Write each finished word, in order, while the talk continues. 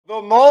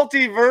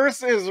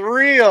multiverse is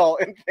real,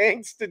 and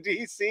thanks to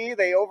DC,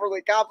 they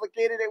overly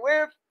complicated it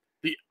with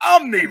the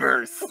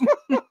Omniverse.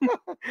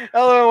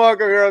 Hello and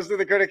welcome, heroes, to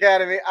the Crit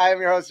Academy. I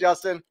am your host,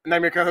 Justin. And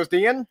I'm your co-host,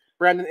 Ian.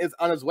 Brandon is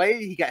on his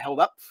way. He got held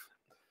up.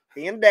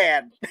 Being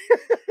dad.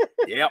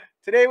 Yep.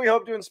 Today, we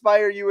hope to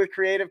inspire you with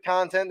creative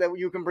content that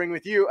you can bring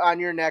with you on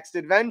your next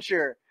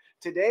adventure.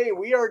 Today,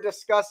 we are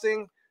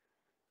discussing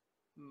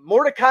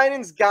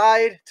Mordenkainen's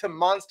Guide to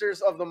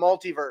Monsters of the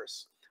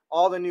Multiverse.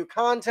 All the new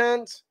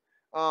content,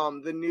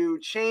 the new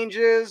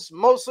changes.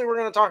 Mostly, we're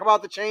going to talk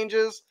about the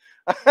changes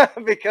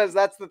because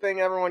that's the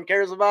thing everyone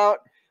cares about.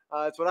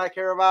 It's what I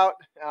care about.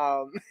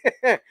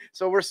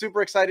 So we're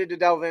super excited to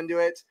delve into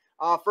it.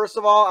 First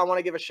of all, I want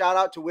to give a shout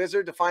out to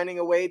Wizard to finding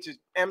a way to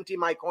empty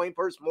my coin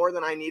purse more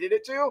than I needed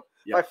it to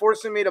by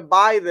forcing me to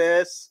buy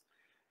this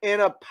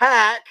in a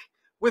pack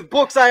with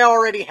books I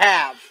already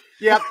have.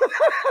 Yep.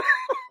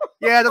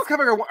 Yeah, that's kind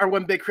of our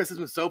one big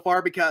criticism so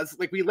far, because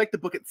we like the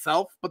book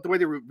itself, but the way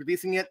they're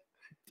releasing it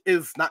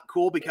is not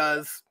cool,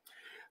 because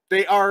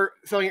they are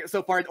selling it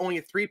so far in only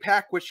a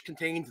 3-pack, which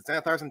contains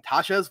Xanathars and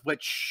Tashas,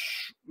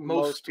 which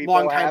most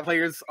long-time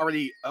players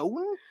already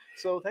own.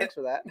 So thanks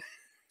for that.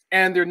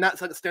 And they're not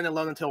set to stand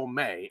alone until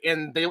May,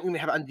 and they don't even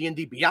have it on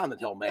D&D Beyond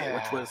until May,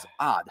 which was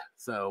odd.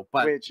 So,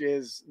 but which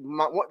is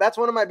that's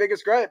one of my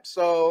biggest gripes.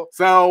 So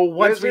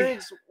once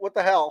Wizards, what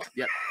the hell?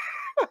 Yep.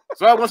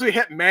 So once we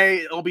hit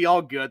May, it'll be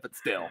all good. But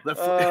still,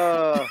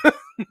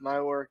 my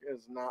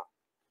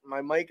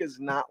mic is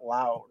not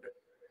loud.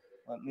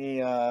 Let me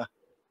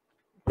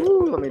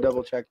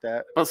double check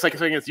that. Well, the second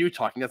thing is you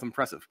talking. That's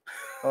impressive.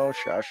 Oh,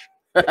 shush.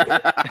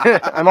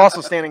 I'm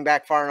also standing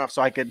back far enough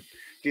so I could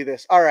do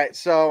this. All right,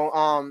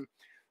 so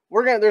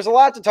there's a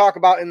lot to talk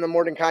about in the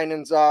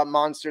Mordenkainen's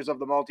Monsters of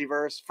the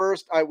Multiverse.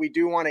 First, we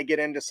do want to get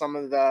into some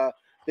of the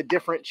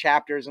different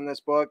chapters in this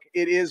book.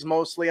 It is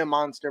mostly a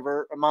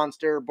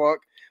monster book,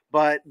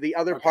 but the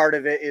other part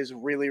of it is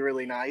really,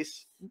 really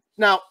nice.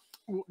 Now,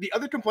 the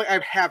other complaint I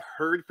have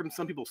heard from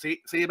some people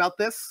say about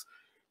this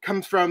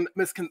comes from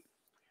some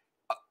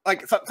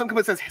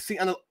complaints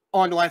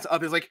along the lines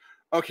of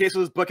okay, so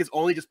this book is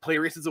only just play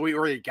races that we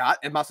already got,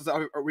 and monsters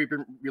that we've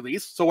been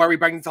released, so why are we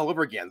bringing this all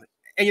over again?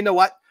 And you know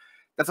what?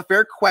 That's a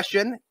fair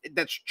question.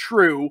 That's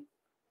true.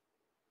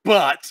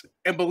 But,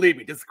 and believe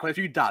me, there's quite a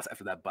few dots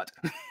after that but.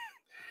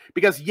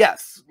 Because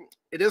yes,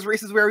 it is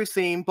races where we've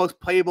seen, both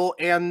playable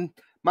and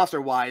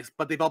monster-wise,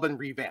 but they've all been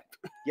revamped.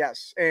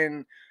 Yes,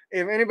 and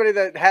if anybody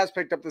that has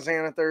picked up the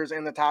Xanathars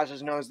and the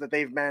Tashas knows that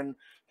they've been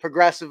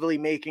progressively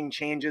making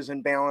changes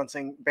and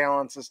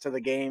balances to the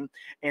game,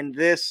 and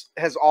this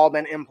has all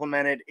been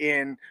implemented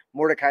in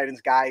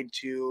Mordenkainen's Guide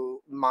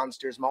to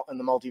Monsters in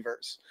the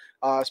Multiverse,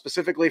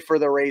 specifically for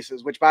the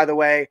races, which, by the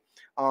way,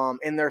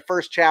 in their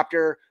first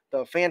chapter,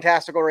 the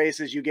fantastical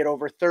races, you get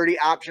over 30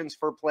 options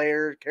for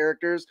player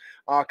characters,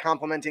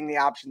 complementing the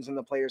options in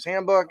the player's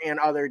handbook and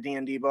other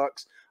D&D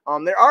books.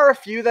 There are a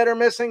few that are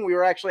missing. We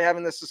were actually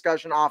having this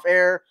discussion off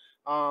air.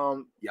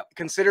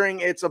 Considering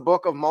it's a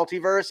book of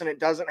multiverse and it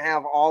doesn't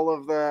have all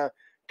of the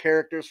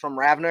characters from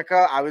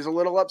Ravnica, I was a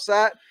little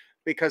upset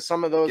because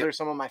some of those are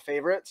some of my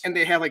favorites. And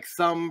they have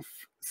some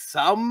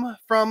from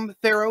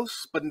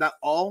Theros, but not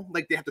all.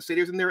 They have the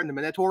satyrs in there and the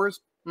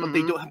minotaurs, but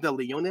they don't have the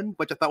Leonin,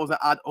 which I thought was an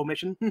odd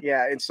omission.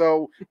 Yeah, and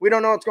so we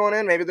don't know what's going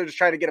on. Maybe they're just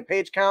trying to get a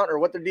page count or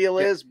what their deal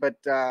is, but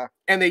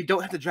and they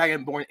don't have the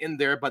Dragonborn in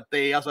there, but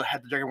they also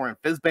had the Dragonborn in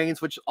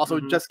Fizzbanes, which also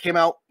just came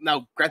out.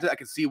 Now, granted, I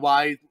can see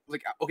why.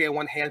 Okay, on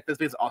one hand,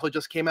 Fizzbanes also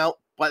just came out,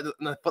 but on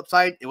the flip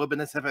side, it would have been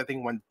nice if everything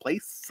in one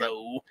place.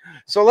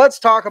 So let's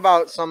talk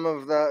about some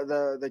of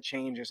the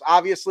changes.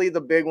 Obviously,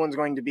 the big one's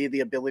going to be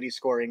the ability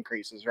score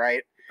increases,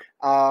 right?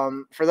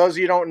 For those of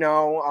you who don't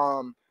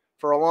know,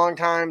 for a long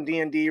time,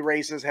 D&D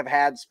races have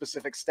had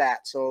specific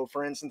stats. So,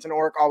 for instance, an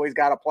orc always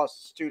got a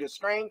 +2 to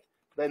strength.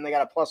 Then they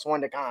got a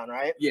 +1 to con,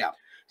 right? Yeah.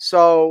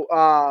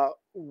 So,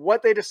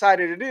 what they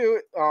decided to do,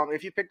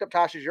 if you picked up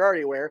Tasha's, you're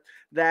already aware,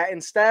 that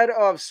instead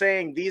of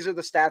saying these are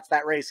the stats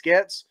that race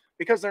gets,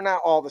 because they're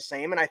not all the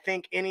same, and I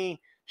think any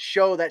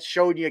show that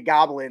showed you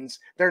goblins,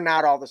 they're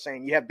not all the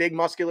same. You have big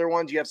muscular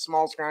ones, you have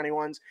small scrawny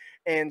ones.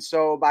 And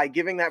so by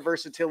giving that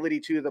versatility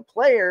to the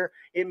player,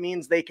 it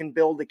means they can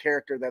build the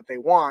character that they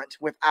want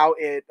without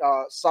it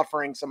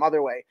suffering some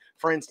other way.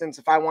 For instance,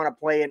 if I want to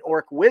play an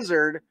orc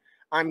wizard,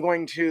 I'm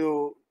going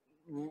to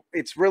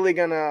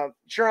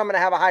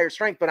have a higher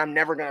strength, but I'm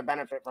never going to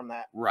benefit from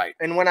that. Right.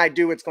 And when I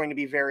do, it's going to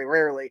be very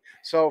rarely.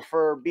 So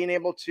for being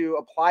able to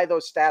apply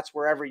those stats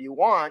wherever you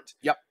want,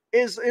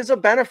 is a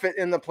benefit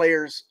in the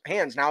player's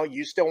hands. Now,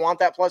 you still want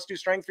that +2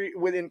 strength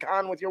within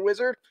con with your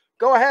wizard?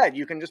 Go ahead.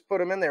 You can just put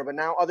them in there, but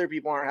now other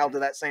people aren't held to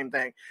that same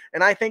thing.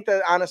 And I think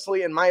that,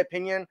 honestly, in my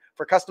opinion,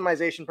 for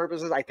customization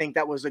purposes, I think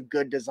that was a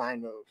good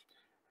design move.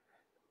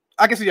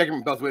 I can see the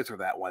argument both ways for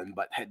that one,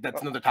 but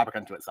that's another topic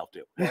unto itself,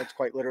 too. That's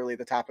quite literally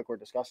the topic we're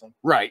discussing.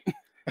 Right.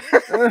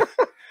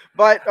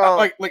 But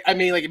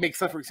it makes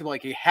sense, for example,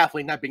 like a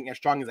halfling not being as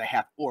strong as a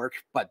half orc,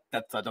 but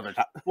that's another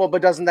topic. Well,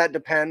 but doesn't that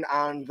depend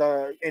on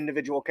the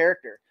individual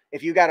character?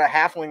 if you got a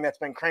halfling that's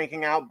been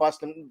cranking out,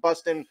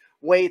 busting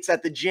weights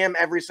at the gym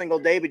every single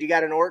day, but you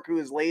got an orc who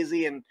is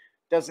lazy and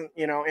doesn't,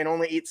 and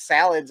only eats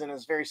salads and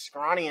is very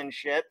scrawny and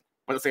shit.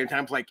 But at the same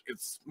time, like,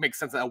 it makes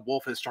sense that a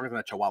wolf is stronger than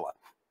a chihuahua.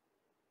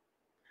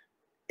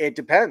 It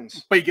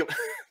depends. But you get,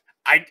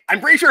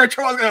 I'm pretty sure a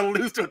chihuahua's going to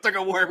lose to a tug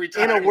of war every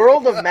time. In a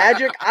world of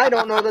magic, I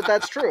don't know that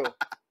that's true.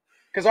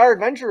 Because our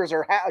adventurers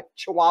are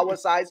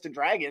chihuahua-sized to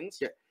dragons.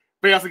 Yeah.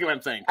 But you also get what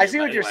I'm saying. I see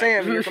what you're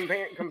saying. You're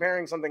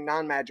comparing something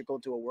non-magical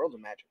to a world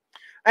of magic.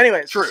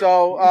 Anyways,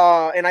 so,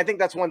 and I think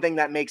that's one thing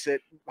that makes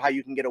it how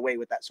you can get away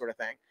with that sort of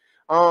thing.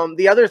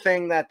 The other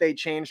thing that they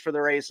changed for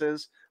the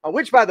races,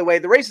 which, by the way,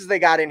 the races they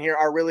got in here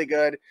are really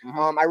good.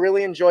 I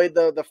really enjoyed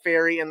the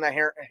fairy and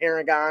the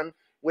Haragon,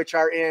 which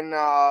are in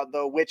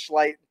the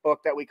Witchlight book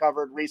that we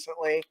covered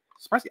recently.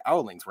 Surprised the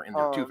Owlings were in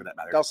there too, for that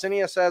matter.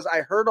 Dulcinea says, I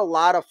heard a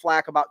lot of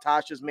flack about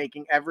Tasha's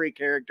making every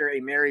character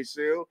a Mary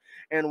Sue,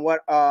 and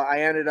what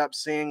I ended up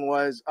seeing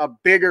was a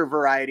bigger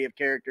variety of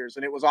characters,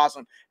 and it was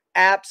awesome.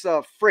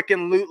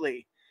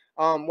 Abso-frickin-lutely.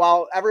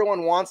 While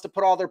everyone wants to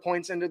put all their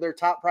points into their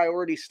top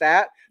priority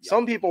stat,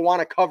 some people want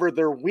to cover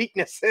their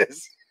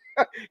weaknesses,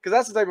 because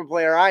that's the type of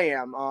player I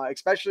am,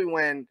 especially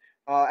when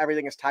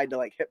everything is tied to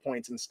like hit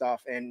points and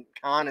stuff, and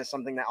con is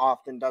something that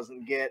often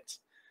doesn't get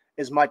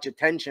as much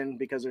attention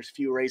because there's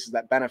few races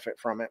that benefit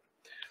from it,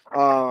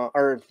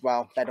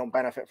 that don't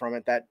benefit from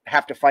it, that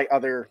have to fight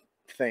other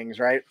things,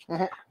 right?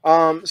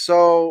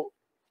 So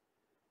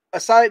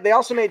aside, they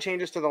also made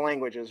changes to the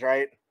languages,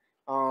 right?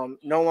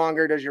 No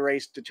longer does your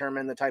race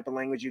determine the type of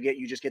language you get.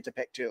 You just get to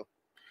pick two.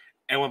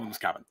 And one of them's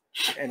common.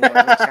 And one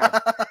of them's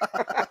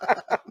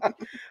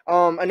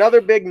common. Another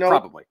big note.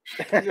 Probably.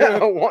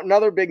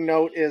 Another big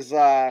note is,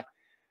 I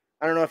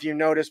don't know if you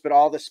noticed, but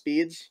all the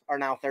speeds are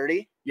now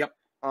 30. Yep.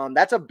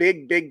 That's a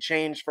big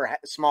change for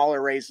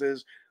smaller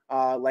races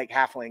like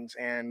halflings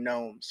and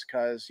gnomes,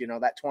 because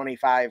that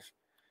 25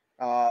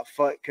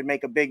 foot could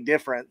make a big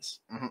difference.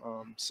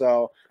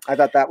 So I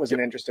thought that was an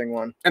interesting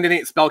one. And then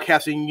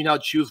spellcasting, you now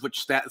choose which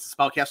stat is the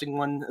spellcasting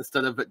one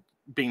instead of it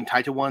being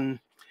tied to one.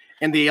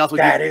 And they also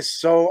is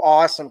so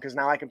awesome, because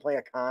now I can play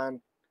a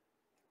con.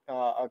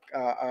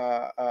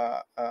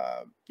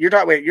 You're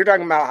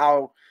talking about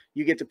how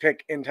you get to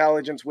pick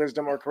intelligence,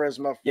 wisdom, or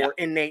charisma for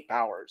innate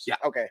powers. Yeah.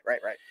 Okay. Right.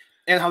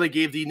 And how they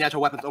gave the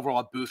natural weapons overall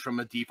a boost from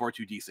a D4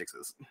 to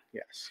D6s.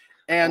 Yes.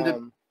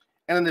 And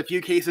in a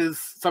few cases,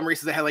 some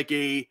races that had like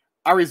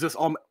I resist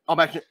all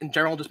magic in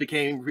general just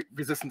became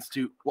resistance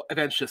to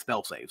advantage to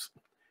spell saves.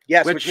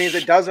 Yes, which means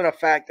it doesn't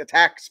affect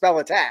spell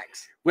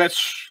attacks.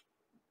 Which,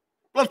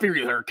 let's be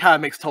real here, kind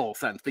of makes total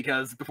sense,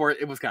 because before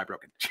it was kind of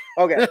broken.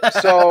 Okay,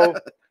 so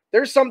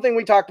there's something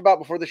we talked about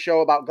before the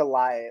show about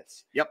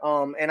Goliaths. Yep.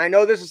 And I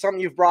know this is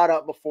something you've brought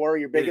up before,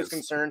 your biggest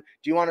concern.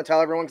 Do you want to tell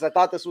everyone? Because I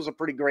thought this was a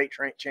pretty great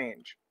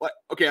change.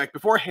 Okay, like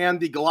beforehand,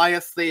 the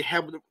Goliaths, they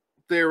have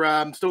their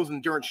Stone's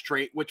Endurance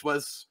trait, which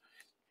was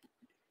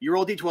you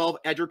roll D12,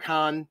 add your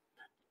con,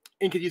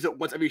 and could use it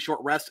once every short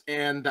rest,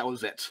 and that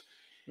was it.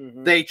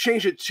 They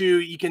changed it to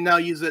you can now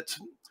use it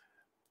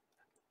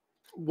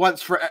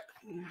once for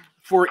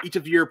each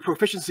of your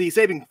proficiency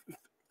saving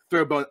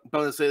throw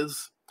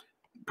bonuses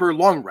per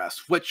long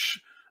rest,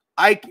 which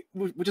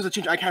is a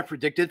change I kind of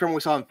predicted from what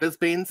we saw in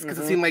Fizzbanes, because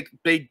it seemed like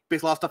they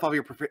based a lot of stuff off of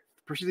your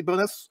proficiency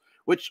bonus,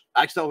 which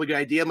I actually thought was a good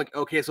idea. I'm like,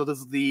 okay, so this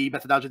is the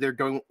methodology they're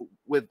going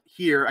with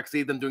here. I can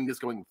see them doing this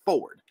going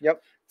forward.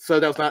 Yep. So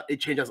that was not a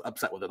change I was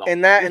upset with at all.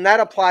 And that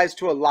applies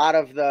to a lot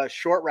of the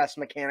short rest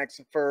mechanics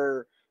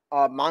for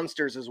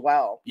monsters as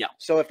well. Yeah.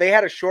 So if they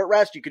had a short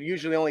rest, you could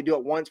usually only do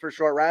it once per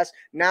short rest.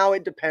 Now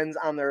it depends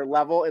on their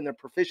level and their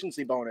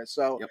proficiency bonus.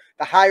 So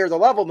the higher the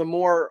level, the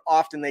more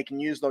often they can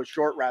use those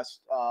short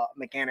rest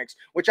mechanics,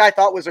 which I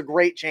thought was a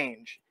great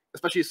change.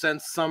 Especially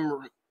since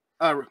some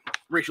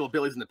racial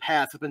abilities in the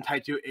past have been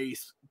tied to a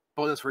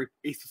bonus for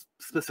a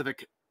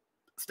specific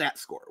stat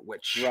score,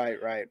 which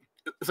right.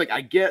 It's like, I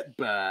get,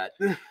 but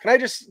can I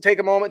just take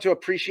a moment to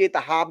appreciate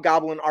the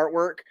Hobgoblin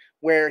artwork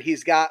where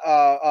he's got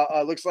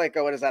looks like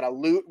what is that, a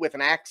lute with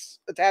an axe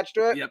attached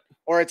to it? Yep.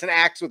 Or it's an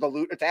axe with a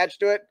lute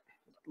attached to it.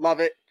 Love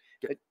it.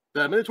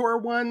 The Minotaur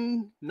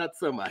one, not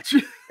so much.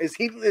 Is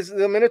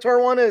the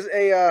Minotaur one is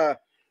a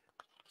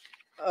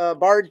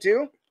bard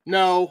too?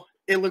 No,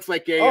 it looks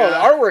like a. Oh, the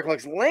artwork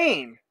looks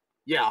lame.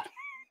 Yeah,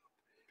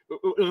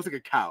 it looks like a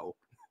cow.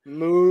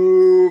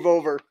 Move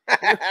over.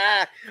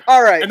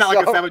 All right, and not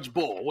like a savage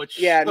bull, which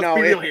it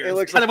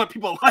looks kind of what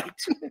people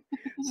liked.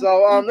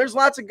 So there's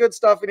lots of good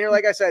stuff in here.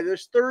 Like I said,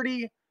 there's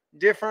 30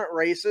 different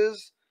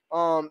races.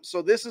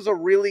 So this is a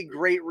really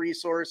great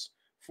resource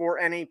for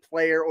any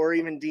player or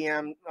even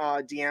DM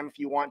if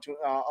you want to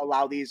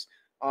allow these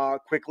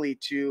quickly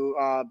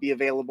to be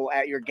available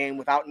at your game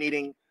without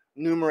needing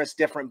numerous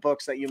different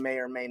books that you may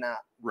or may not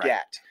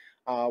get,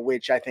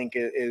 which I think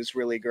is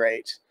really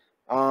great.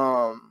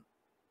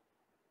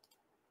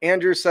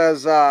 Andrew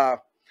says,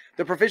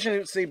 the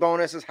proficiency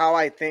bonus is how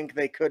I think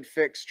they could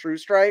fix True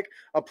Strike.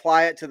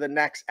 Apply it to the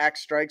next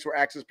X strikes where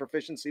X is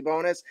proficiency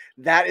bonus.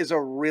 That is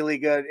a really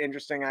good,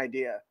 interesting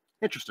idea.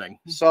 Interesting.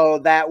 So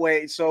that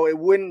way, so it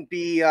wouldn't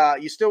be,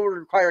 you still would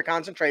require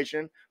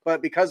concentration,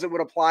 but because it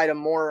would apply to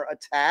more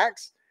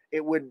attacks,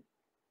 it would,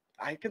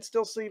 I could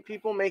still see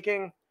people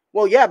making,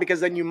 well, yeah, because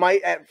then you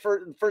might,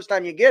 first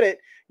time you get it,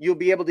 you'll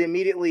be able to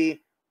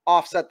immediately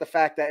offset the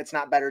fact that it's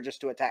not better just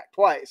to attack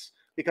twice,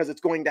 because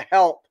it's going to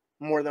help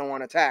more than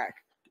one attack.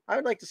 I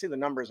would like to see the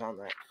numbers on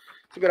that.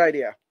 It's a good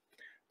idea.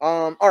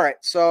 All right,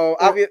 so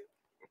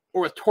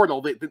or with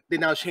Turtle, they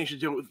now changed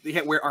it to they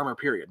can't wear armor,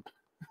 period.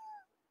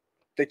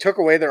 They took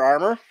away their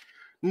armor?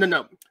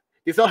 No.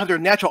 They still have their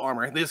natural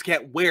armor. They just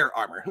can't wear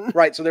armor.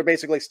 Right, so they're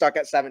basically stuck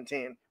at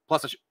 17.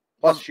 Plus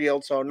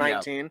shield, so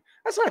 19. Yeah.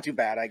 That's not too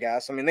bad, I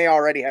guess. I mean, they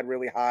already had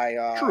really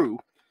high true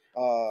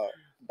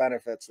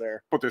benefits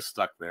there. But they're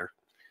stuck there.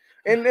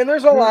 And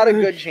there's a lot of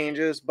good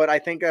changes, but I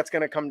think that's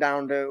going to come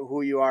down to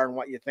who you are and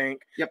what you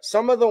think. Yep.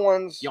 Some of the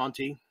ones...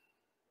 Yonti.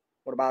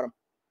 What about him?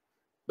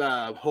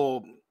 The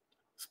whole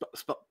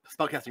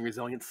spellcasting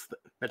resilience,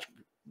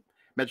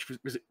 magic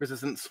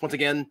resistance. Once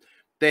again,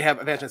 they have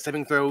advantage on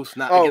saving throws,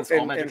 not against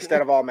all magic.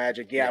 Instead of all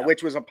magic, yeah,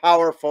 which was a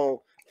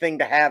powerful thing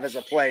to have as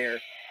a player.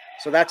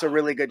 So that's a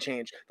really good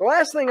change. The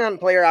last thing on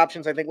player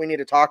options I think we need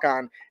to talk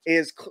on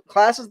is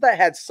classes that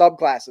had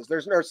subclasses.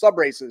 There's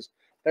sub-races.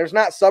 There's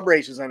not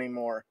sub-races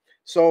anymore.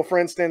 So, for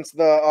instance,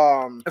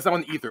 the... That's not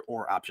an either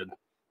or option.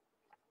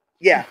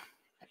 Yeah.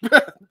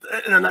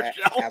 In a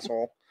nutshell.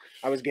 Asshole.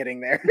 I was getting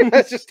there.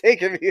 That's just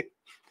taking me...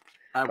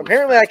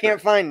 Apparently, I can't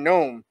find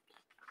gnome.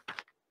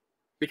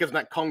 Because I'm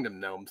not calling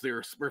them gnomes.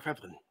 They're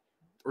feminine.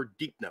 Or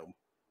deep gnome.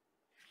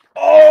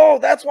 Oh,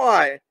 that's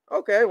why.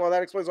 Okay, well,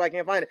 that explains why I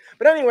can't find it.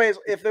 But anyways,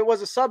 if there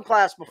was a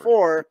subclass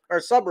before, or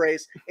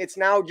sub-race, it's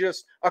now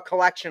just a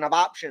collection of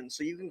options.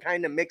 So you can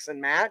kind of mix and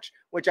match,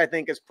 which I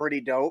think is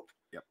pretty dope.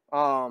 Yep.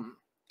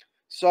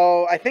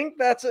 So I think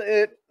that's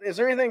it. Is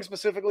there anything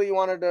specifically you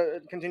wanted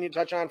to continue to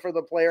touch on for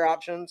the player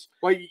options?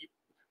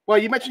 Well,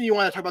 you mentioned you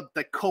want to talk about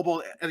the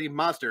kobold as a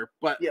monster,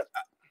 but... Yep.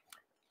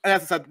 And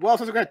as I said, well,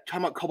 since we're going to talk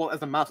about kobold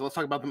as a monster, let's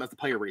talk about them as the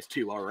player race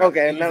too. All right.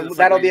 Okay, and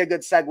that'll be a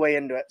good segue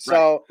into it.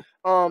 Right.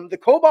 So, the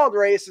kobold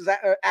race is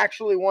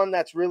actually one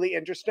that's really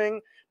interesting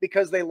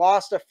because they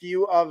lost a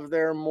few of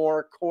their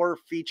more core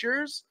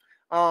features.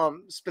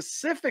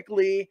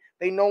 Specifically,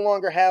 they no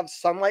longer have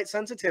sunlight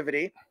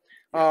sensitivity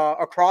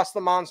across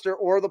the monster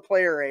or the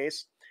player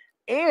race,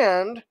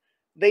 and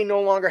they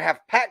no longer have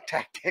pack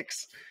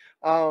tactics.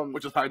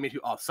 Which is probably made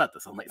to offset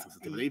the sunlight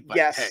sensitivity. But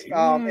yes, hey.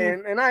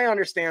 and I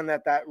understand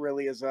that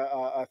really is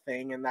a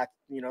thing, and that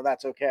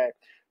that's okay.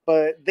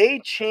 But they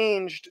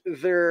changed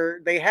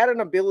they had an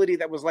ability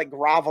that was like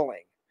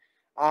groveling,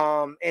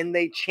 and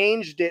they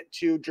changed it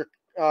to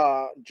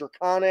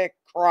draconic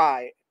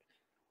cry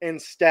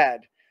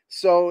instead.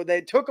 So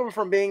they took them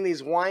from being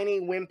these whiny,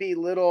 wimpy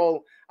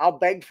little "I'll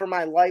beg for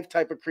my life"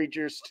 type of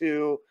creatures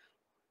to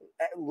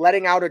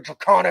letting out a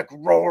draconic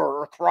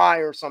roar or cry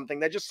or something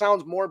that just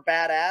sounds more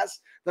badass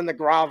than the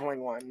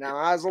groveling one. Now,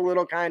 I was a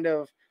little kind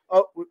of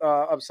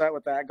upset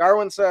with that.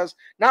 Garwin says,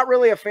 not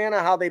really a fan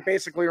of how they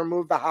basically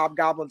removed the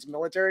hobgoblins'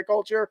 military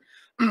culture.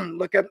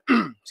 Look at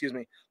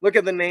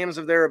the names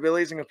of their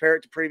abilities and compare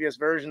it to previous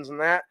versions, and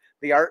that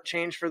the art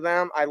changed for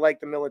them. I like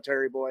the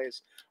military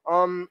boys.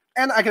 And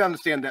I can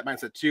understand that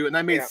mindset too. And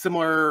I made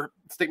similar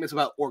statements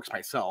about orcs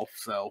myself.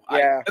 So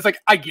it's like,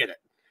 I get it.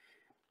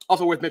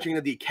 Also worth mentioning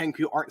that the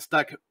Kenku aren't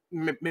stuck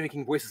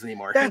mimicking voices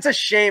anymore. That's a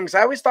shame, because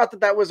I always thought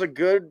that was a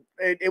good...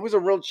 It was a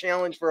real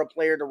challenge for a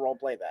player to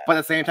roleplay that. But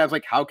at the same time, it's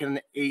like, how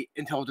can an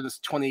intelligence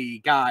 20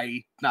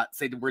 guy not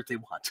say the words they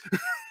want?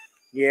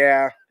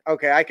 Yeah.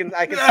 Okay, I can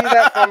see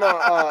that from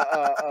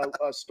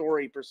a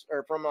story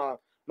or from a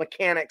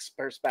mechanics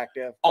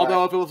perspective.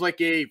 Although if it was like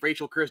a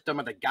racial curse done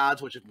by the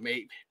gods, which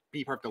may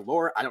be part of the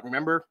lore, I don't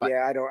remember. But,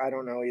 yeah, I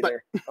don't know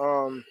either.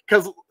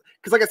 Because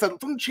like I said,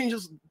 some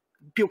changes...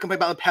 People complain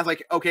about in the past,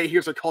 like, okay,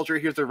 here's their culture,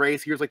 here's their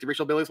race, here's like the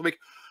racial abilities. I'm like,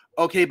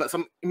 okay, but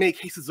in many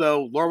cases,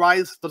 though,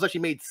 lore-wise, those actually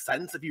made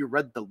sense if you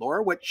read the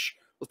lore, which,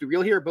 let's be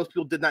real here, most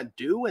people did not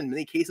do. In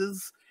many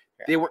cases,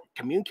 they weren't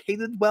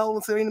communicated well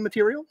in the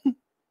material.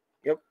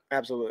 Yep,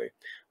 absolutely.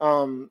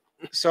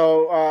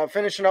 So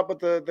finishing up with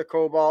the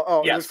kobold.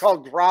 Oh, yes. It was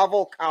called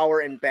Grovel, Cower,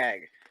 and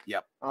Beg.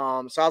 Yep. So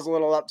I was a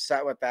little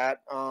upset with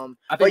that.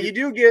 But you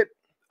do get...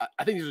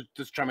 I think you're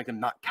just trying to make them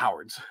not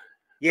cowards.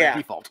 Yeah,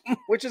 default.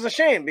 Which is a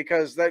shame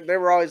because they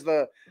were always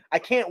I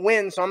can't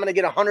win, so I'm going to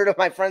get 100 of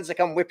my friends to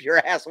come whip your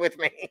ass with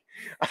me.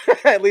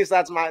 At least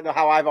that's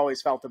how I've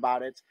always felt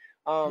about it.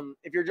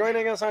 If you're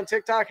joining us on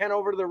TikTok, head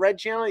over to the Red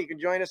channel. You can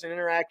join us and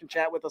interact and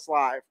chat with us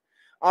live.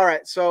 All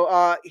right,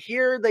 so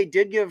here they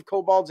did give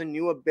kobolds a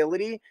new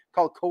ability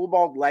called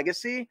Kobold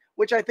Legacy,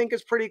 which I think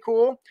is pretty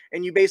cool.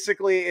 And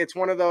it's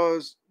one of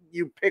those...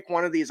 You pick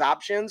one of these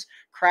options,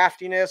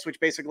 craftiness, which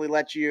basically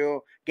lets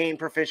you gain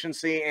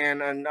proficiency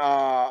in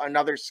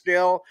another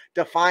skill.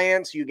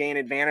 Defiance, you gain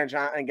advantage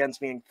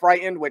against being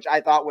frightened, which I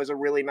thought was a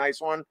really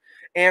nice one.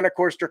 And of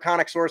course,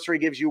 Draconic Sorcery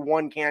gives you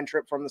one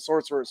cantrip from the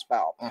Sorcerer's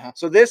Spell.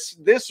 So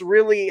this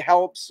really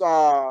helps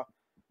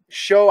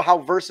show how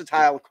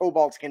versatile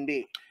kobolds can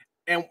be.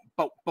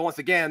 but once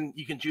again,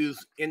 you can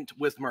choose int,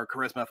 wisdom, or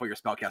charisma for your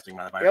spellcasting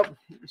modifier. Yep.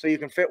 So you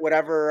can fit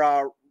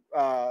whatever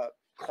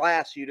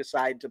class you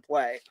decide to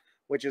play,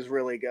 which is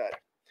really good.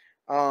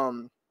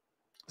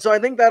 So I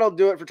think that'll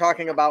do it for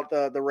talking about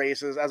the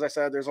races. As I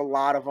said, there's a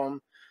lot of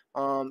them.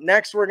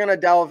 Next, we're going to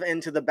delve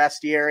into the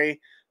bestiary,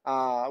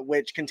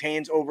 which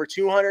contains over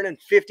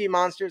 250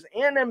 monsters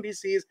and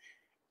NPCs,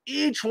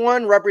 each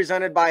one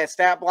represented by a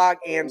stat block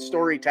and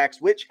story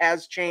text, which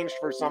has changed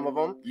for some of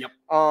them. Yep.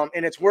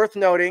 And it's worth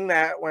noting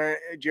that when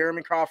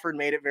Jeremy Crawford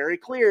made it very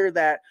clear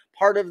that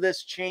part of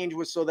this change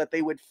was so that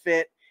they would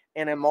fit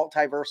in a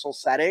multiversal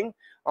setting.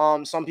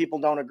 Some people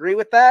don't agree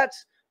with that.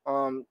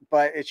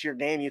 But it's your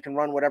game. You can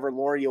run whatever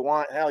lore you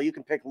want. Hell, you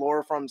can pick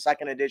lore from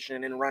 2nd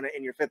edition and run it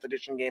in your 5th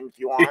edition game if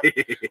you want.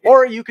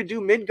 Or you could do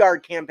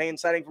Midgard campaign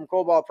setting from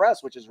Cobalt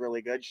Press, which is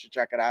really good. You should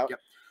check it out. Yep.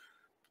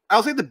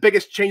 I'll say the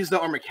biggest changes, though,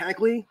 are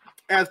mechanically,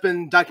 as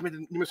been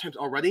documented numerous times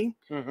already.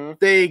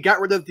 They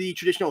got rid of the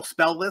traditional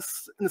spell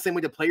lists in the same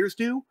way the players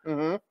do.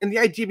 And the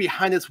idea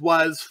behind this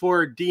was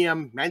for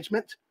DM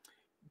management.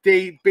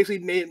 They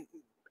basically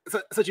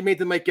essentially made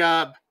them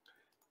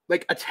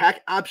like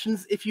attack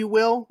options, if you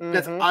will,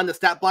 that's on the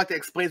stat block that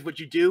explains what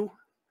you do.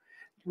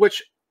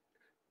 Which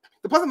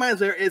the plus and minus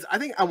there is, I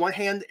think on one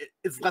hand,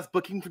 it's less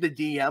booking for the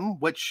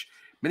DM, which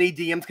many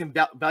DMs can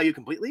value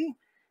completely.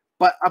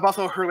 But I've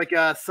also heard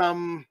like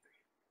some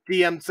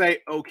DMs say,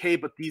 okay,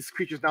 but these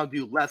creatures now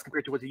do less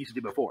compared to what they used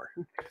to do before.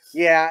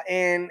 Yeah,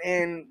 and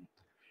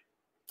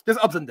there's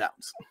ups and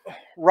downs.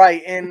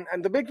 Right, and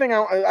the big thing,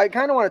 I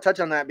kind of want to touch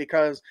on that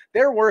because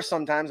there were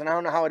some times, and I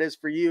don't know how it is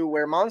for you,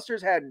 where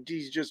monsters had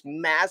these just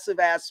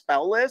massive-ass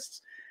spell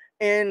lists,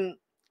 and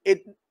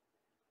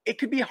it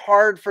could be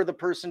hard for the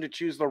person to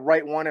choose the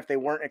right one if they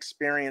weren't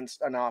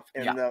experienced enough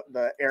in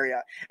the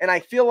area. And I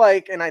feel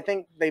like, and I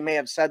think they may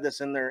have said this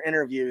in their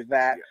interview,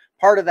 that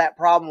part of that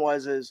problem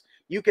is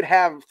you could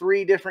have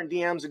 3 different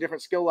DMs at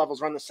different skill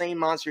levels run the same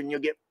monster, and you'll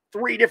get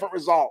 3 different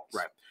results.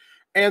 Right,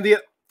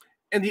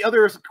 and the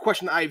other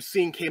question I've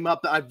seen came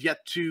up that I've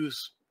yet to,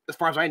 as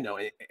far as I know,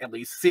 at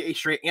least, see a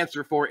straight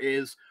answer for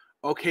is,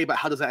 okay, but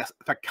how does that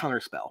affect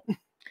counterspell?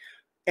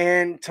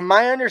 And to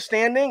my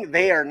understanding,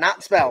 they are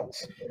not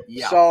spells.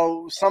 Yeah.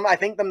 So I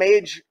think the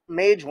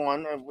mage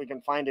one, if we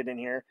can find it in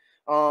here,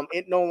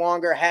 it no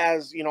longer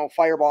has,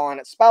 fireball on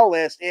its spell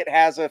list. It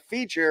has a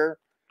feature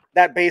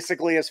that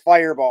basically is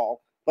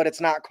fireball, but it's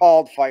not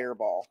called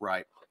fireball.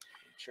 Right.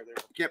 I'm sure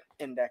there's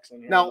index in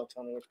here. Now, they'll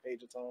tell me which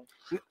page it's on.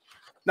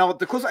 Now,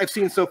 the closest I've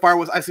seen so far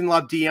was I've seen a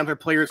lot of DMs or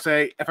players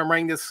say, if I'm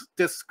running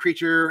this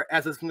creature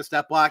as this from the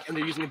stat block and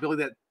they're using an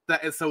ability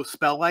that is so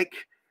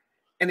spell-like,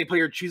 and the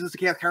player chooses to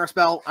cast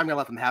counterspell, I'm going to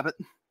let them have it.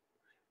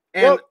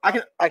 And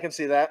I can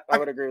see that. I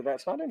would agree with that.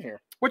 It's not in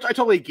here. Which I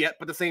totally get,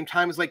 but at the same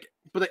time, it's like,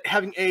 but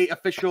having a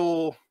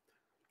official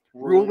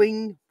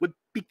ruling would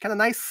be kind of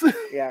nice.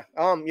 Yeah.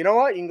 You know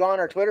what? You can go on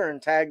our Twitter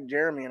and tag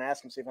Jeremy and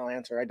ask him see if he'll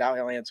answer. I doubt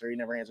he'll answer. He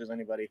never answers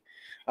anybody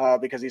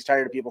because he's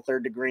tired of people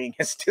third degreeing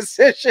his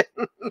decisions.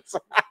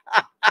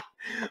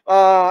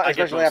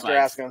 Especially after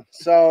asking him.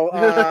 So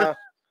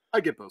I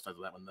get both sides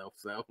of that one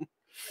though.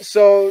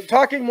 So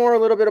talking more a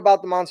little bit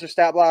about the monster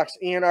stat blocks,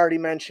 Ian already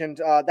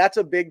mentioned that's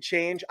a big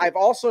change. I've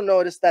also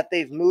noticed that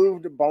they've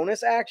moved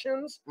bonus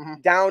actions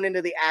down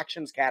into the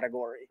actions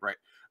category. Right.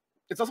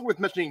 It's also worth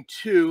mentioning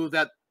too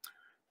that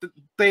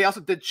they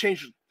also did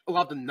change a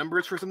lot of the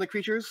numbers for some of the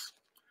creatures.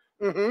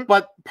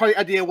 But part of the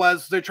idea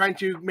was they're trying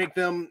to make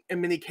them,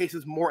 in many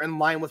cases, more in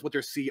line with what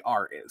their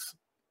CR is.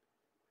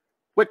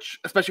 Which,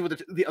 especially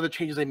with the other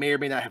changes they may or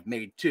may not have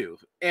made too.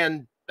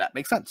 And that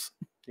makes sense.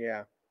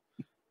 Yeah.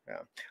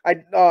 Yeah.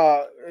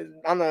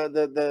 On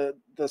the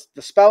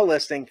spell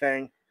listing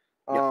thing,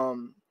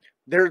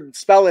 their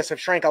spell lists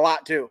have shrank a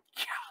lot too.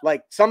 Yeah.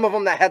 Like some of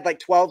them that had like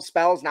 12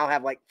 spells now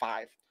have like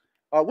 5.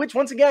 Which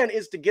once again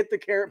is to get the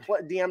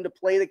DM to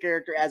play the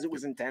character as it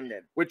was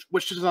intended.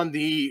 Which is on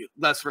the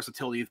less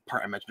versatility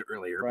part I mentioned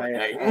earlier. Right.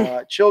 But,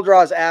 hey.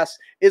 Childraws asks,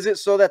 is it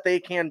so that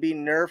they can be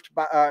nerfed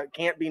by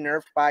can't be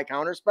nerfed by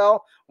counterspell?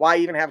 Why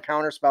even have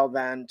counterspell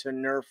then to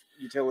nerf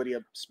utility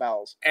of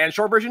spells? And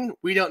short version,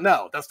 we don't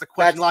know. That's the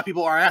question a lot of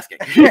people are asking.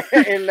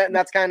 And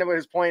that's kind of what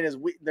his point is.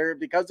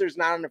 Because there's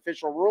not an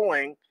official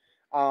ruling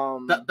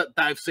that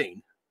I've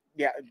seen.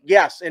 Yeah.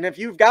 Yes. And if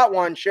you've got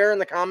one, share in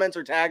the comments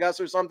or tag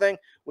us or something.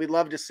 We'd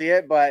love to see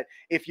it. But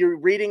if you're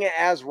reading it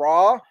as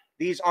raw,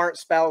 these aren't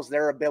spells,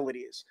 they're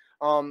abilities.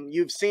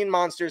 You've seen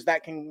monsters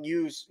that can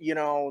use,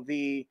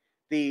 the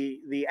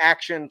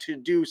action to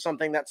do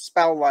something that's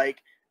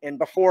spell-like. And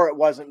before it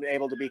wasn't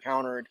able to be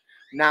countered.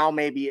 Now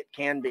maybe it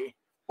can be.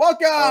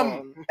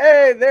 Welcome.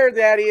 Hey, there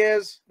daddy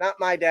is. Not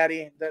my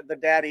daddy. The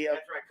daddy of...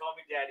 That's right. Call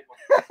me daddy.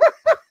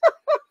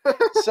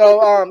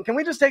 So, can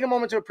we just take a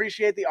moment to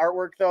appreciate the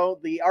artwork, though?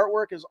 The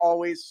artwork is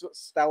always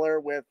stellar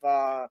with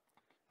the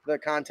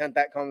content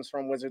that comes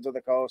from Wizards of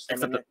the Coast.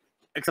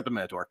 Except the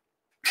Minotaur.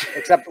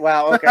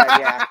 Well, okay,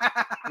 yeah.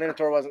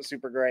 Minotaur wasn't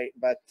super great,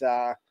 but...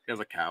 it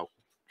was a cow.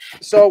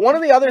 So, one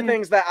of the other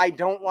things that I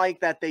don't like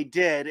that they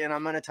did, and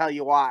I'm going to tell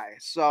you why.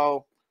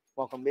 So,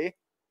 welcome, B.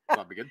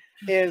 That'd be good.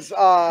 is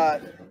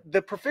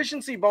the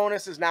proficiency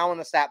bonus is now in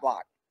the stat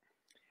block.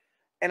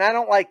 And I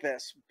don't like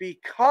this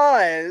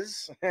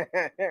because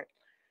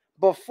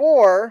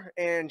before,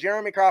 and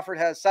Jeremy Crawford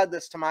has said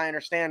this to my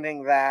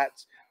understanding, that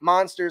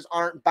monsters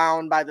aren't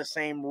bound by the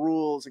same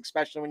rules,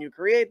 especially when you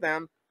create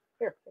them.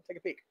 Here, let's take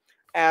a peek.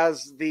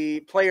 As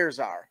the players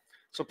are.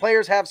 So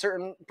players have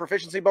certain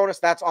proficiency bonus.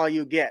 That's all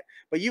you get.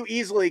 But you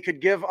easily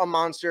could give a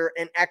monster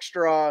an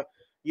extra,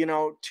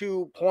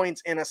 2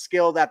 points in a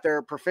skill that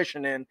they're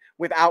proficient in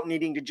without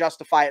needing to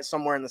justify it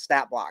somewhere in the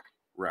stat block.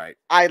 Right.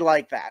 I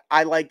like that.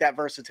 I like that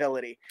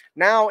versatility.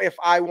 Now, if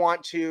I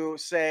want to,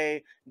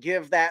 say,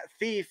 give that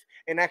thief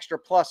an extra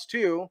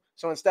 +2,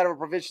 so instead of a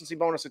proficiency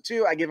bonus of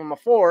 2, I give him a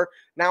 4.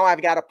 Now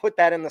I've got to put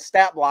that in the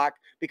stat block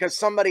because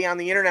somebody on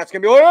the internet's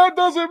going to be like, that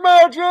doesn't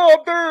match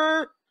up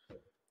there.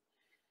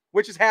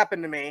 Which has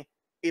happened to me,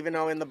 even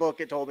though in the book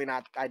it told me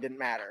I didn't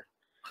matter.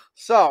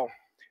 So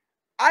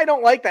I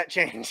don't like that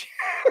change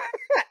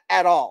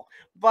at all.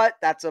 But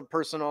that's a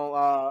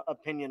personal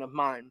opinion of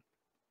mine.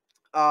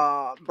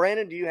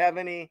 Brandon, do you have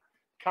any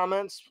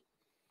comments?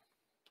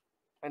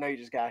 I know you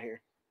just got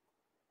here.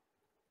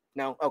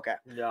 No? Okay.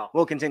 No.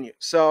 We'll continue.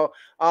 So,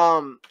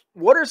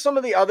 what are some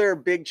of the other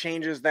big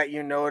changes that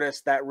you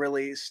noticed that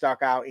really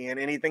stuck out, Ian?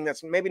 Anything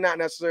that's maybe not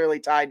necessarily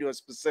tied to a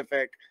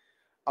specific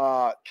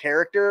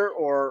character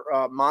or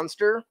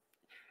monster?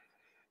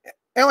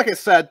 And like I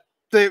said,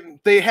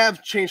 they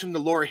have changed from the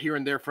lore here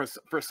and there for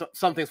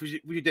some things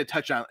we did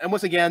touch on. And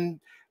once again,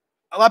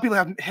 a lot of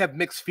people have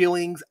mixed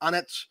feelings on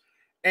it.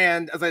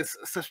 And as I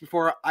said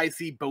before, I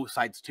see both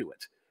sides to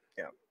it.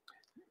 Yeah.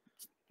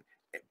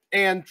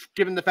 And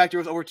given the fact there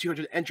was over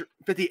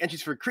 250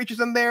 entries for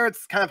creatures in there,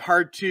 it's kind of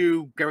hard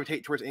to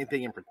gravitate towards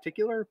anything in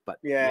particular. But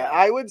yeah.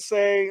 I would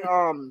say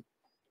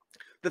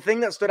the thing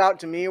that stood out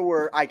to me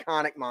were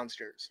iconic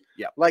monsters.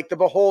 Yeah. Like the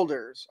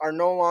Beholders are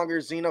no longer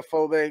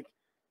xenophobic,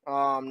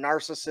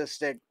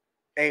 narcissistic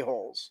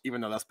a-holes. Even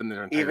though that's been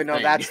their entire Even though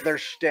thing. that's their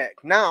shtick.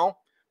 Now,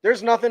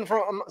 there's nothing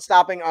from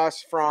stopping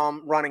us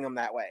from running them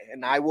that way.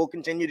 And I will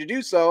continue to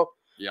do so.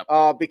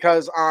 Yep.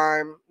 Because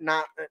I'm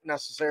not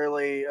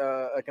necessarily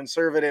a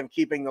conservative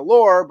keeping the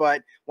lore,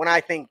 but when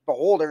I think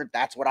Beholder,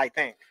 that's what I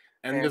think.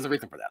 And there's a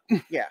reason for that.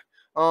 Yeah.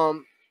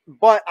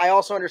 But I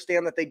also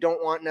understand that they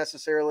don't want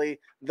necessarily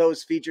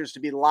those features to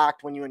be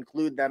locked when you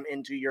include them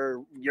into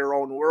your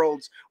own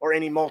worlds or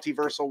any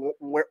multiversal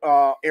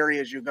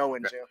areas you go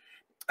into.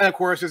 And of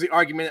course, there's the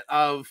argument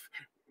of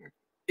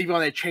even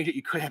when they change it,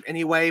 you could have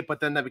anyway, but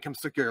then that becomes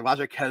circular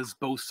logic because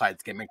both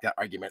sides can make that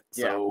argument.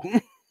 So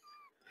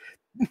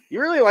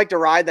you really like to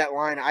ride that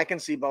line. I can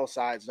see both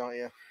sides, don't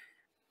you?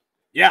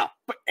 Yeah,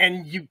 I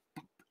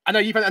know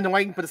you find it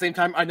annoying, but at the same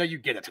time, I know you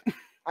get it.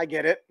 I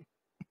get it.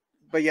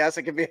 But yes,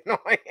 it can be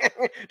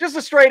annoying. Just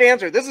a straight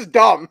answer. This is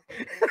dumb.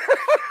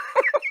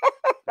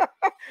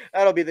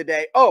 That'll be the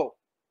day. Oh,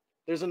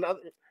 there's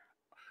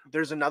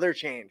another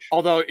change.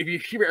 Although, if you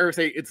hear ever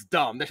say it's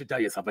dumb, that should tell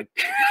you something.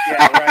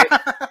 Yeah,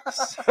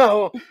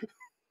 right.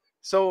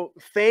 So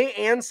Fey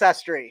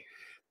Ancestry.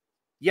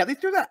 Yeah, they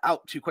threw that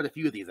out to quite a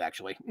few of these,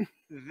 actually.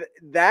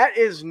 That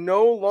is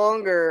no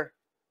longer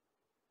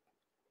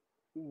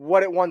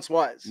what it once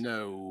was.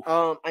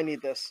 No. I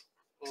need this.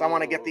 Because I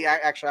want to get the...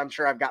 Actually, I'm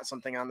sure I've got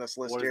something on this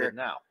list What here. is it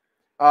now?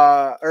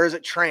 Or is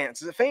it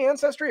Trance? Is it Fey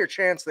Ancestry or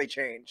Trance they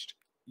changed?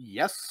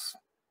 Yes.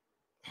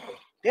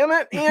 Damn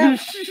it, Ian.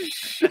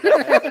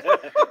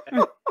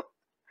 Let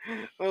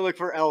me look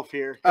for Elf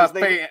here.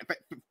 Actually,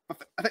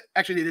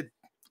 they did...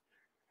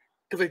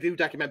 Because they do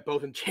document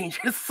both in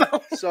changes,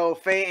 So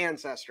Fey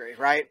Ancestry,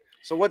 right?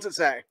 So what's it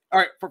say? All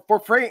right, for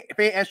Fey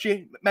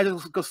Ancestry,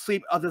 magical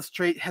sleep of this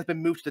trait has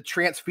been moved to the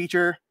Trance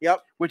feature.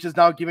 Yep. Which is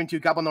now given to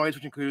goblinoids,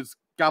 which includes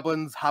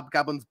goblins,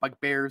 hobgoblins,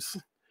 bugbears,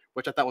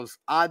 which I thought was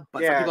odd,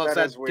 but some people have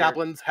said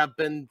goblins have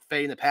been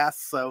Fey in the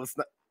past, so it's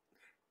not.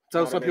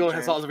 So some people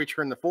have also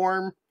returned the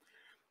form.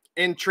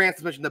 In Trance,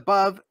 as mentioned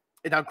above,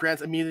 it now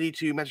grants immunity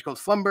to magical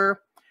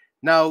slumber.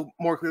 Now,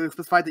 more clearly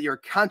specified that you're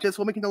conscious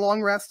while making the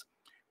long rest.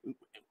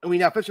 And we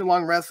now finish the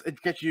long rest,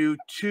 it gets you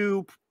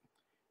to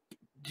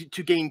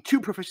gain 2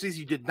 proficiencies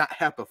you did not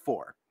have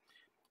before.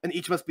 And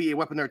each must be a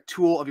weapon or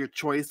tool of your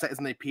choice that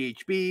isn't a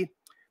PHB.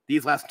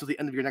 These last until the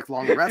end of your next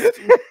long rest.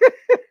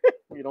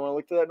 You don't want to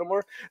look to that no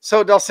more?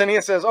 So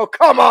Dulcinea says, oh,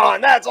 come on,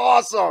 that's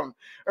awesome.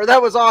 Or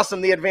that was awesome.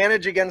 The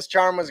advantage against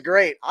charm was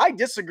great. I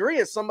disagree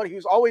as somebody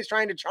who's always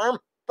trying to charm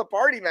the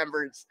party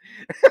members.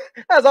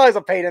 That's always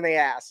a pain in the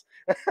ass.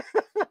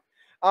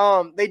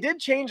 They did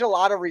change a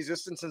lot of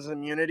resistances and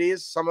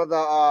immunities. Some of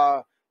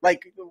the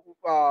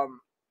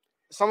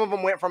some of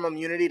them went from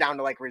immunity down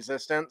to like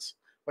resistance,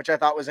 which I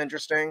thought was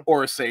interesting.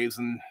 Or saves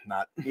and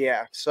not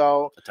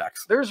so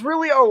attacks. There's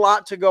really a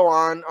lot to go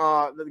on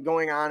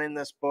going on in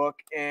this book,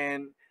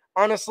 and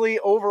honestly,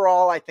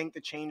 overall, I think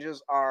the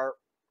changes are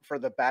for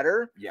the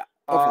better. Yeah.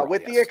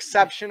 With the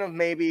exception of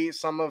maybe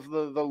some of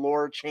the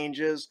lore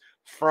changes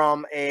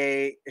from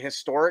a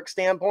historic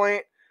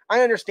standpoint.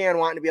 I understand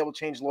wanting to be able to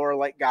change lore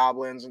like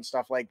goblins and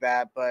stuff like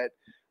that, but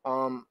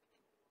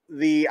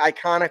the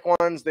iconic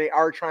ones, they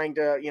are trying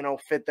to,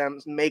 fit them,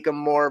 make them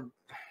more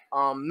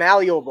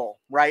malleable,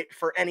 right,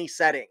 for any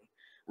setting,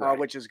 Right.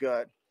 which is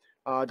good.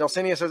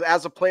 Delcinia says,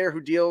 as a player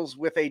who deals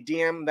with a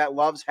DM that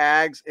loves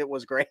hags, it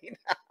was great.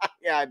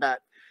 Yeah, I bet.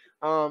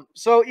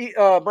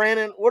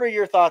 Brandon, what are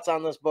your thoughts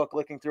on this book,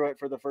 looking through it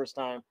for the first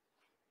time?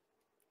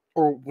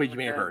 Or what you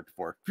may have heard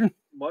before.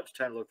 Much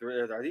time to look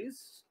through it. Are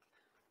these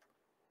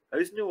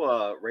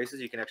new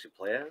races you can actually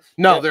play as?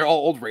 No, Yep. they're all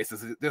old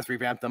races. They just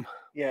revamped them.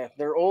 Yeah,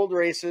 they're old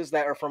races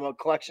that are from a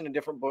collection of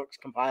different books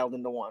compiled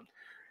into one.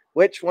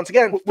 Which, once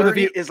again, With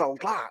 30 is a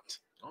lot.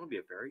 I want to be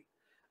a fairy.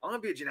 I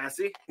want to be a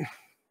genasi.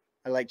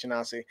 I like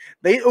Genasi.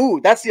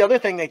 That's the other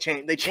thing they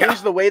changed. They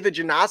changed the way the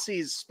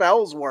Genasi's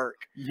spells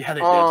work. Yeah,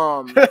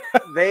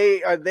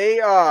 they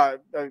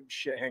did.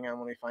 Shit, hang on,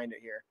 let me find it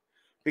here.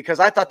 Because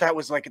I thought that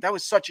was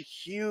such a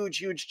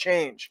huge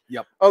change.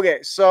 Yep. Okay,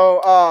 so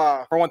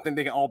for one thing,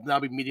 they can all now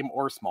be medium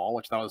or small,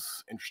 which that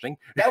was interesting.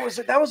 that was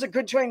a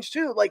good change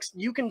too. Like,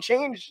 you can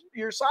change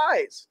your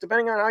size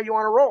depending on how you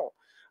want to roll.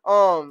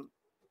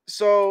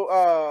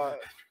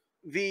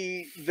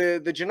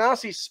 The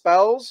Genasi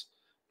spells,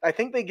 I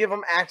think they give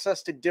them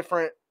access to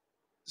different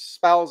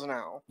spells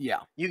now. Yeah.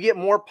 You get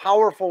more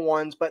powerful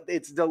ones, but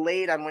it's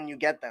delayed on when you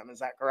get them. Is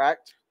that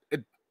correct?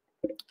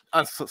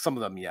 Some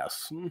of them,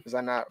 yes. Is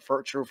that not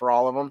true for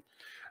all of them?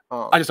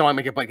 I just don't want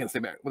to make a blanket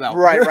statement without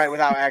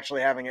without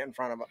actually having it in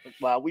front of us.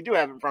 Well, we do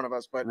have it in front of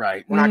us, but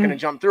right. We're not going to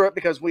jump through it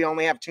because we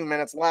only have 2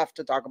 minutes left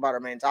to talk about our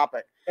main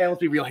topic. And let's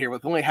be real here.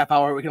 With only a half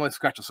hour, we can only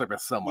scratch the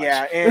surface so much.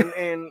 Yeah,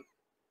 and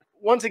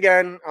once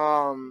again,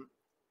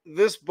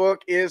 this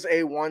book is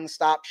a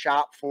one-stop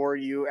shop for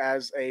you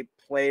as a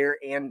player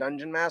and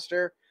dungeon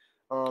master.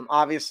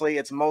 Obviously,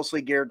 it's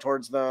mostly geared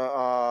towards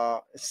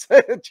the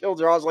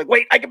children. I was like,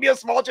 wait, I can be a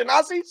small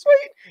Genasi?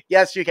 Sweet.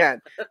 Yes, you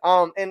can.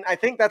 And I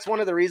think that's one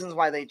of the reasons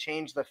why they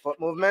changed the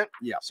foot movement.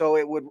 Yeah. So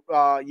it would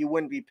you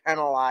wouldn't be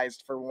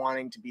penalized for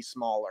wanting to be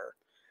smaller.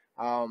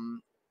 But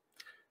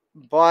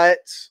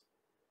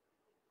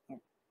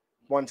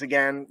once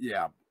again,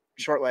 yeah,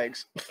 short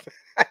legs.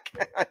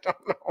 I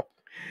don't know.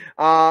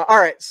 All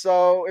right.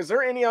 So is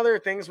there any other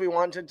things we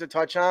wanted to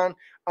touch on?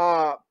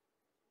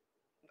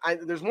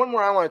 There's one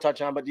more I want to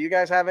touch on, but do you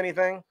guys have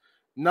anything?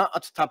 Not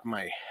off the top of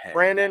my head.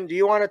 Brandon, do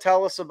you want to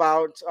tell us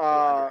about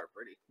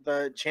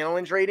the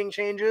challenge rating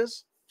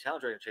changes?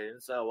 Challenge rating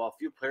changes. While a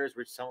few players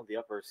reach some of the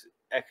upper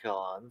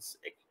echelons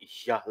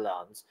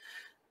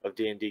of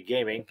D&D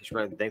gaming,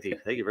 thank you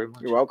very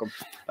much. You're welcome.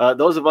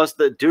 Those of us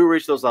that do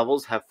reach those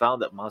levels have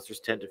found that monsters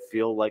tend to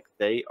feel like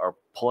they are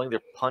pulling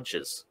their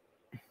punches.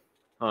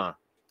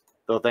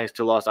 Though thanks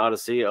to Lost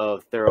Odyssey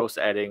of Theros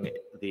adding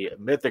the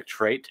mythic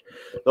trait,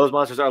 those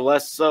monsters are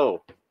less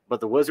so.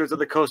 But the Wizards of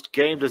the Coast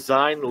game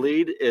design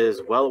lead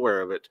is well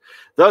aware of it.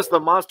 Thus,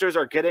 the monsters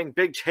are getting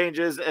big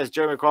changes, as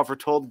Jeremy Crawford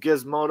told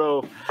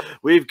Gizmodo.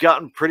 We've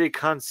gotten pretty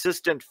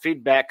consistent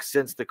feedback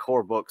since the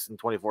core books in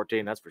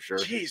 2014, that's for sure.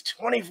 Jeez,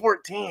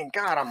 2014.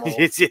 God, I'm old.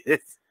 It's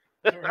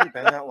already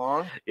been that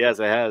long? Yes,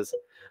 it has.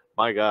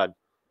 My God.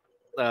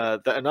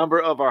 The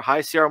number of our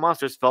high CR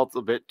monsters felt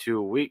a bit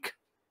too weak.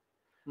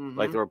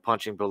 Like they were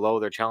punching below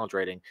their challenge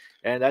rating,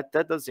 and that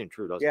does seem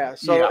true, doesn't it?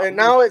 So and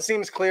now it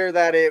seems clear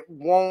that it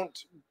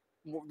won't.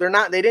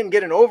 They didn't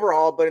get an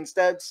overhaul, but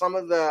instead some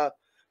of the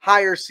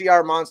higher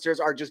CR monsters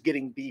are just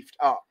getting beefed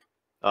up.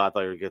 I thought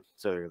you were good.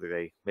 So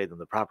they made them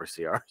the proper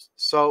CRs.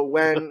 So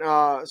when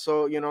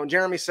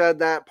Jeremy said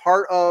that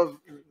part of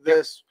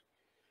this.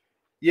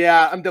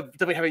 Yeah, I'm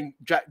definitely having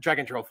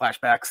Dragon Turtle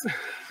flashbacks.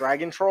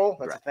 Dragon Troll?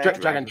 That's a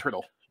thing? Dragon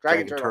Turtle.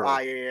 Dragon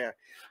Turtle. Yeah.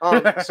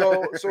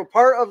 So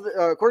part of the,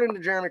 according to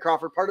Jeremy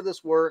Crawford, part of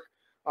this work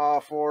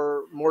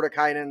for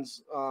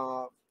Mordenkainen's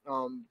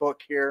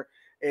book here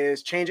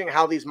is changing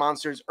how these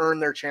monsters earn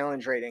their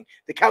challenge rating.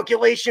 The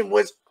calculation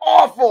was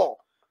awful.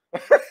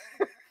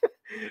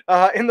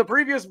 In the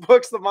previous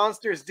books, the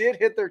monsters did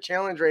hit their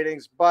challenge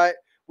ratings, but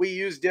we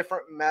used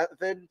different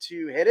method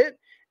to hit it.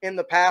 In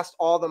the past,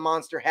 all the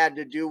monster had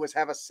to do was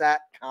have a set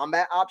of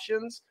combat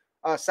options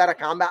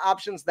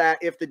that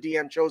if the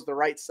DM chose the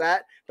right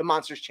set, the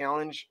monster's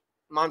challenge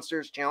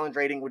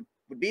rating would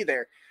be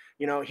there.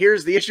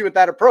 Here's the issue with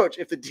that approach.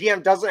 If the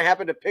DM doesn't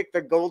happen to pick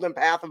the golden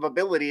path of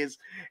abilities,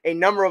 a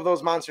number of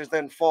those monsters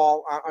then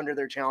fall under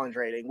their challenge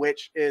rating,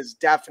 which is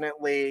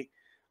definitely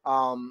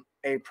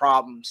a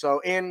problem.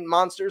 So in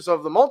Monsters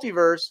of the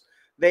Multiverse,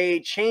 they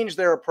changed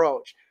their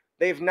approach.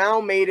 They've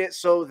now made it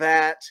so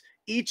that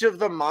each of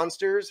the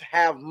monsters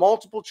have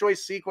multiple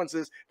choice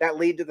sequences that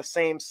lead to the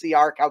same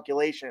CR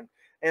calculation.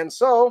 And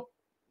so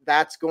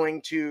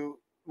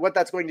what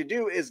that's going to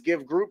do is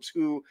give groups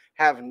who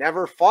have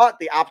never fought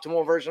the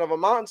optimal version of a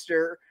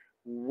monster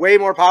way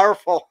more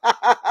powerful.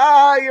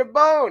 You're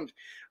boned.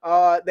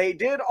 They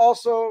did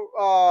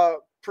also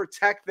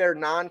protect their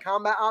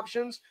non-combat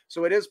options.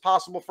 So it is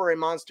possible for a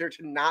monster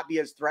to not be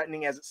as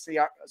threatening as its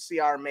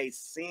CR may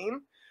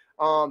seem.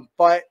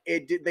 But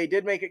they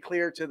did make it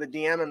clear to the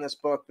DM in this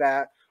book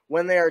that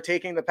when they are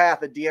taking the path,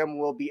 the DM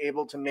will be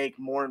able to make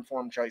more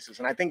informed choices.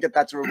 And I think that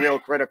that's a real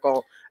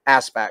critical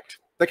aspect.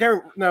 That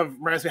kind of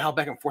reminds me of how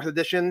back in 4th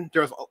edition,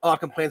 there was a lot of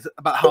complaints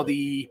about how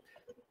the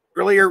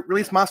earlier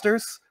release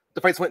monsters,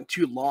 the fights went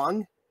too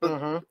long. But,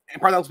 Mm-hmm.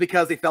 and part of that was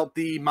because they felt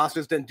the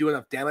monsters didn't do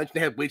enough damage. They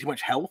had way too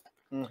much health.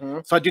 Mm-hmm.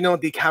 So I do know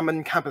the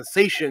common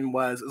compensation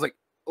was like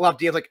a lot of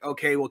DMs like,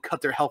 okay, we'll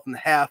cut their health in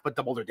half, but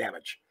double their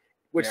damage,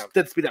 which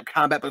did speed up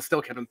combat, but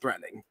still kept them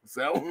threatening.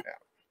 So,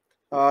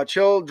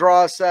 Chill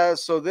Draw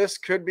says, so this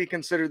could be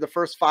considered the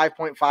first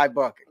 5.5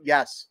 book.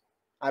 Yes,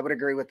 I would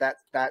agree with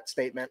that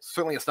statement.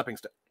 certainly a stepping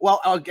stone.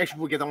 Well, actually,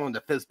 we'll get on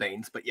to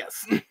Fizzbanes, but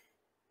yes.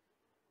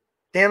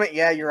 Damn it,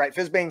 yeah, you're right.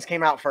 Fizzbangs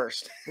came out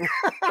first.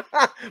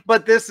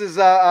 But this is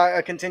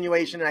a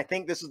continuation, and I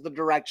think this is the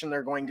direction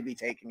they're going to be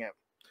taking it.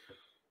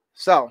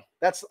 So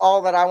that's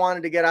all that I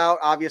wanted to get out.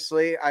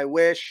 Obviously, I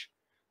wish.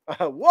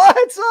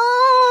 What's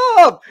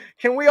up?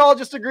 Can we all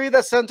just agree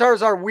that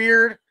centaurs are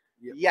weird?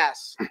 Yep.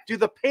 Yes. Do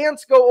the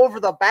pants go over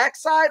the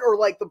backside or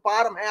like the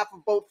bottom half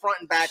of both front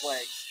and back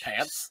legs?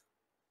 Pants?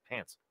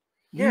 Pants.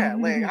 Yeah,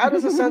 like how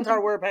does a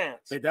centaur wear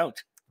pants? They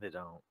don't. They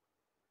don't.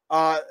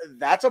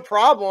 That's a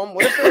problem.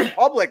 What if they're in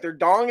public? Their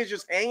dong is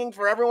just hanging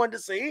for everyone to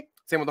see?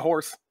 Same with the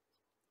horse.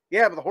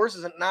 Yeah, but the horse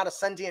is not a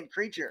sentient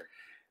creature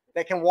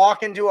that can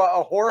walk into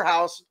a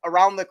whorehouse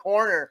around the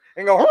corner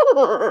and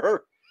go.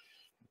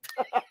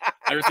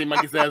 Ever seen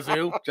monkeys at a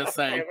zoo? Just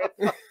saying.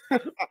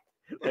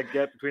 That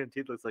gap between the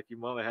teeth looks like your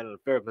mama had an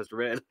affair with Mr.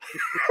 Red.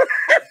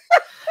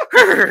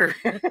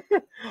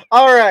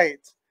 All right.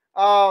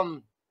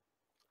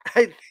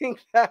 I think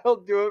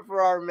that'll do it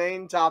for our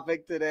main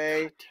topic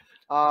today.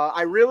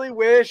 I really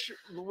wish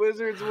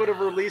Wizards would have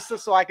released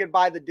this so I could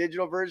buy the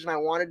digital version. I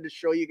wanted to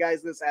show you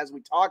guys this as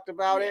we talked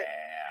about it.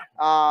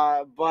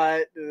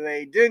 But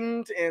they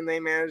didn't, and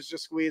they managed to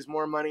squeeze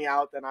more money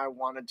out than I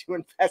wanted to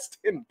invest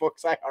in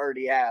books I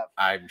already have.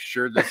 I'm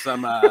sure there's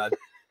some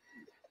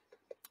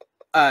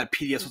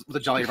PDFs with a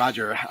Jolly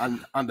Roger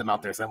on them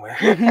out there somewhere.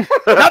 Not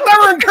that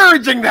we're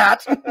encouraging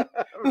that.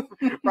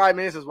 Prime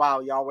Minister says, wow,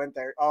 y'all went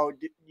there. Oh,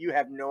 you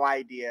have no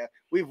idea.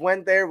 We've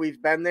went there,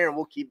 we've been there, and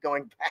we'll keep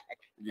going back.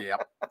 Yeah.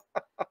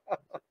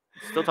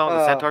 Still talking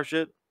the centaur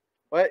shit?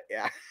 What?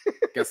 Yeah.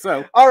 Guess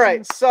so. All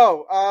right.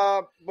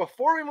 So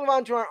before we move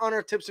on to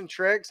our tips and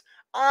tricks,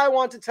 I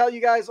want to tell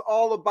you guys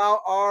all about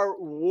our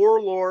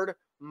Warlord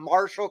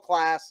Martial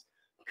class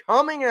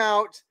coming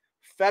out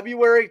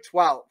February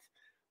 12th.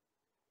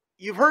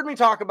 You've heard me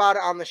talk about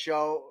it on the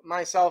show,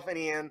 myself and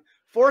Ian.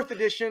 4th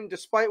edition,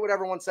 despite what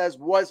everyone says,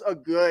 was a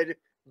good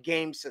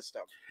game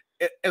system.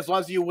 As long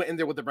as you went in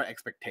there with the right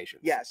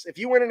expectations. Yes. If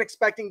you went in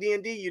expecting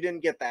D&D, you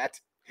didn't get that.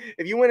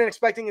 If you went in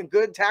expecting a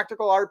good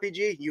tactical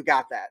RPG, you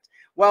got that.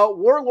 Well,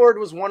 Warlord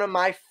was one of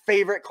my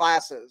favorite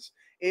classes.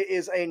 It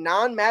is a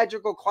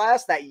non-magical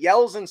class that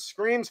yells and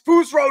screams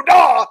Fusro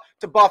Da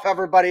to buff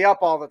everybody up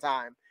all the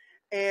time.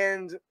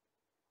 And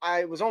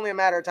I was only a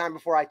matter of time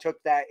before I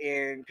took that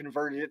and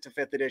converted it to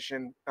 5th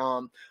edition.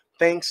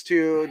 Thanks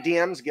to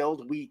DM's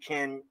Guild, we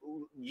can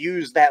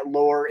use that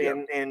lore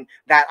and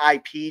that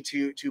IP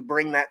to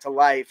bring that to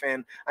life.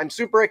 And I'm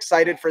super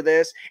excited for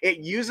this. It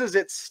uses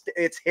its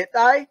hit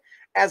die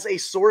as a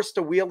source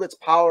to wield its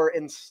power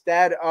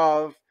instead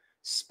of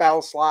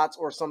spell slots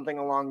or something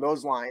along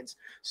those lines.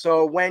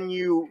 So when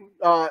you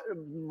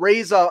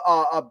raise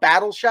a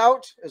battle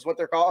shout, is what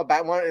they're called,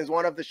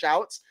 one of the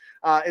shouts,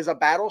 is a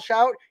battle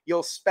shout,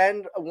 you'll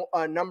spend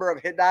a number of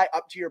hit die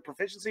up to your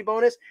proficiency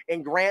bonus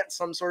and grant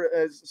some sort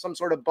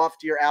of buff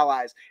to your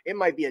allies. It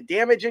might be a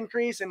damage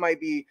increase, it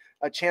might be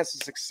a chance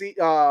to succeed,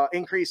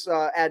 increase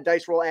add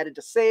dice roll added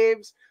to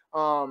saves.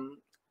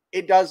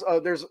 It does.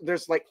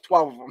 There's like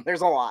 12 of them. There's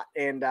a lot,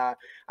 and I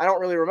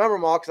don't really remember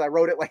them all because I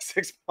wrote it like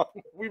 6 months.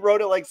 We wrote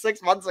it like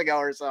 6 months ago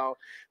or so.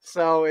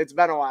 So it's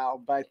been a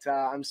while, but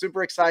I'm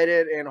super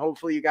excited, and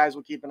hopefully you guys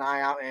will keep an eye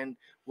out and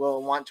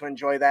will want to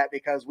enjoy that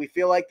because we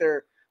feel like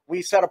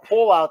we set a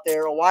poll out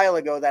there a while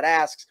ago that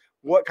asks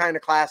what kind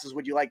of classes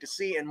would you like to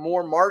see, and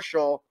more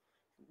martial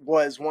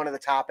was one of the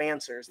top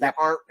answers that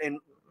aren't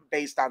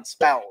based on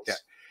spells. Yeah.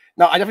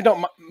 Now, I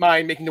definitely don't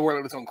mind making the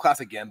Warlord its own class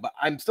again, but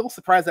I'm still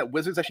surprised that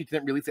Wizards actually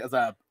didn't release it as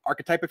a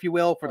archetype, if you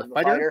will, for the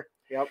fighter.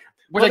 Yep.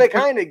 Well, they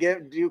kind of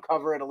do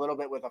cover it a little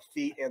bit with a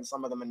feat and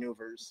some of the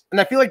maneuvers.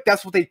 And I feel like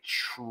that's what they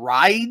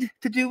tried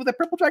to do with the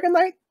Purple Dragon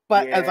Knight.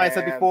 But as I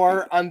said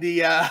before on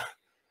the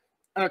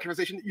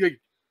conversation, you're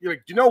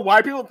like, do you know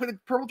why people play the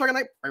Purple Dragon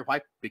Knight? I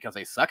reply, because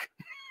they suck.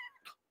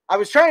 I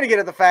was trying to get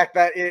at the fact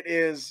that it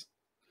is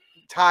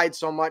tied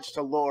so much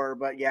to lore,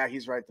 but yeah,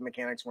 he's right. The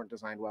mechanics weren't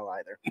designed well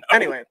either. No.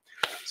 Anyway,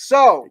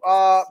 so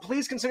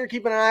please consider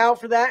keeping an eye out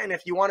for that. And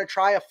if you want to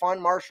try a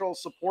fun martial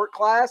support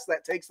class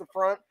that takes the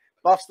front,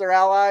 buffs their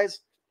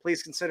allies,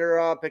 please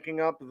consider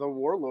picking up the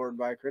Warlord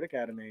by Crit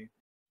Academy.